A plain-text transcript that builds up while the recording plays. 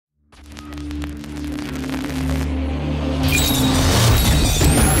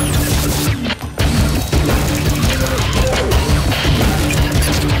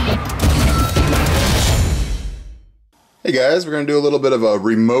Hey guys, we're going to do a little bit of a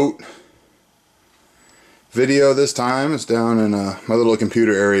remote video this time. It's down in my little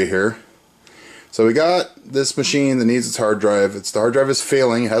computer area here. So we got this machine that needs its hard drive. The hard drive is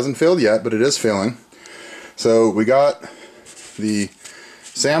failing. It hasn't failed yet, but it is failing. So we got the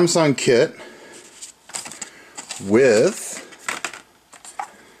Samsung kit with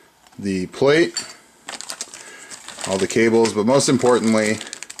the plate, all the cables, but most importantly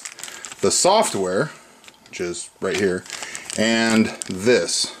the software, which is right here, and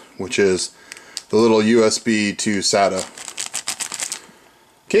this, which is the little USB to SATA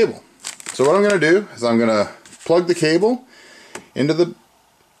cable. So what I'm going to do is I'm going to plug the cable into the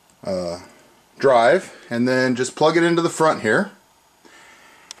drive and then just plug it into the front here,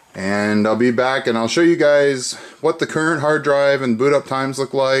 and I'll be back and I'll show you guys what the current hard drive and boot up times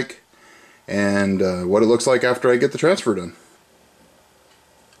look like and what it looks like after I get the transfer done.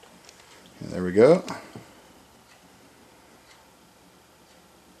 And there we go.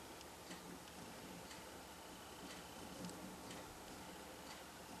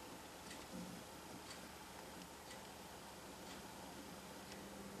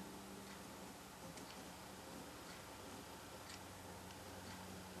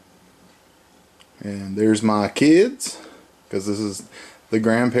 And there's my kids, because this is the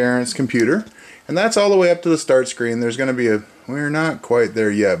grandparents' computer. And that's all the way up to the start screen. There's going to be we're not quite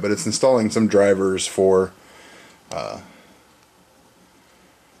there yet, but it's installing some drivers for the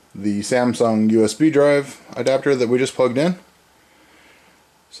Samsung USB drive adapter that we just plugged in.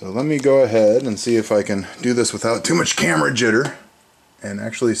 So let me go ahead and see if I can do this without too much camera jitter and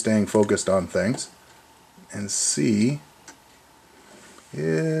actually staying focused on things, and see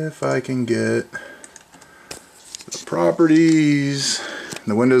if I can get the properties.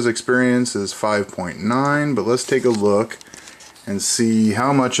 The Windows experience is 5.9, but let's take a look and see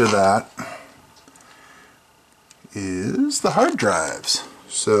how much of that is the hard drives.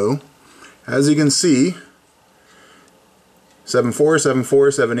 So as you can see, 7.4, 7.4,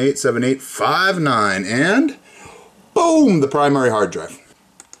 7.8, 7.8, 5.9, and boom, the primary hard drive.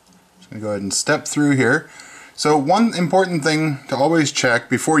 Just gonna go ahead and step through here. So one important thing to always check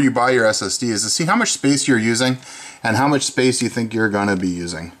before you buy your SSD is to see how much space you're using and how much space you think you're going to be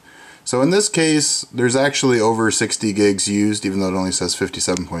using. So in this case, there's actually over 60 gigs used, even though it only says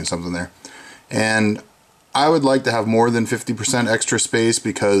 57 point something there. And I would like to have more than 50% extra space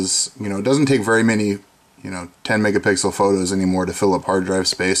because, you know, it doesn't take very many, 10 megapixel photos anymore to fill up hard drive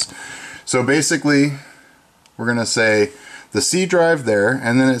space. So basically, we're going to say the C drive there,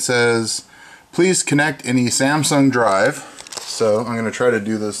 and then it says, please connect any Samsung drive. So I'm going to try to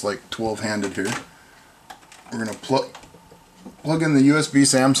do this like 12-handed here. We're going to plug in the USB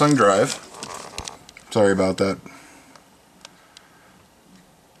Samsung drive. Sorry about that.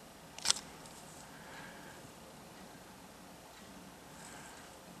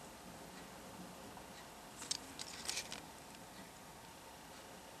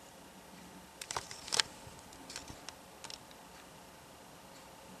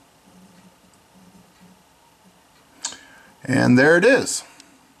 And there it is.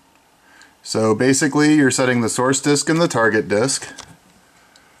 So basically you're setting the source disk and the target disk,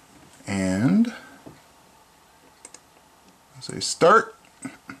 and say start.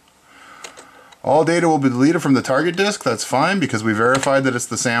 All data will be deleted from the target disk. That's fine because we verified that it's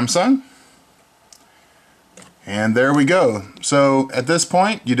the Samsung. And there we go. So at this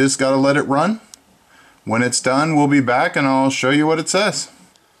point you just got to let it run. When it's done, we'll be back and I'll show you what it says.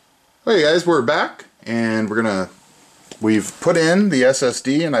 Okay guys, we're back and we've put in the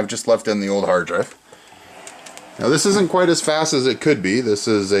SSD and I've just left in the old hard drive. Now this isn't quite as fast as it could be. This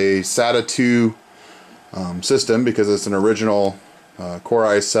is a SATA 2 system because it's an original Core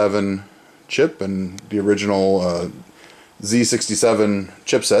i7 chip and the original Z67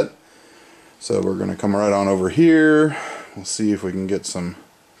 chipset. So we're going to come right on over here. We'll see if we can get some...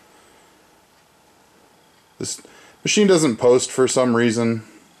 This machine doesn't post for some reason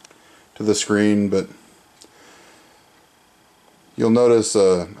to the screen, but you'll notice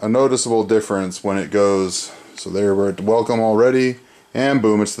a noticeable difference when it goes. So there, we're at welcome already, and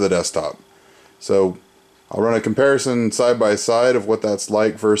boom, it's to the desktop. So I'll run a comparison side by side of what that's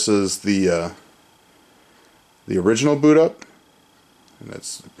like versus the original boot up, and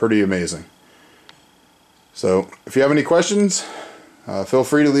it's pretty amazing. So if you have any questions, feel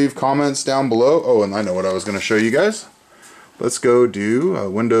free to leave comments down below. Oh, and I know what I was going to show you guys. Let's go do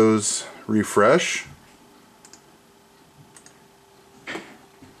Windows refresh.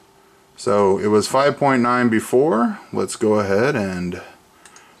 So it was 5.9 before. Let's go ahead and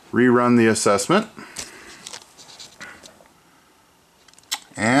rerun the assessment.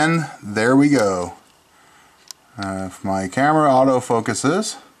 And there we go. If my camera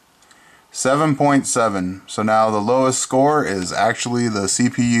autofocuses, 7.7. So now the lowest score is actually the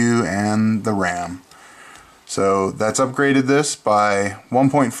CPU and the RAM. So that's upgraded this by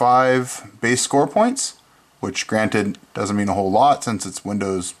 1.5 base score points, which granted doesn't mean a whole lot since it's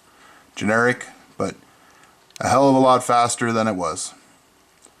Windows generic, but a hell of a lot faster than it was.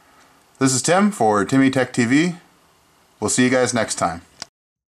 This is Tim for TimmyTechTV. We'll see you guys next time.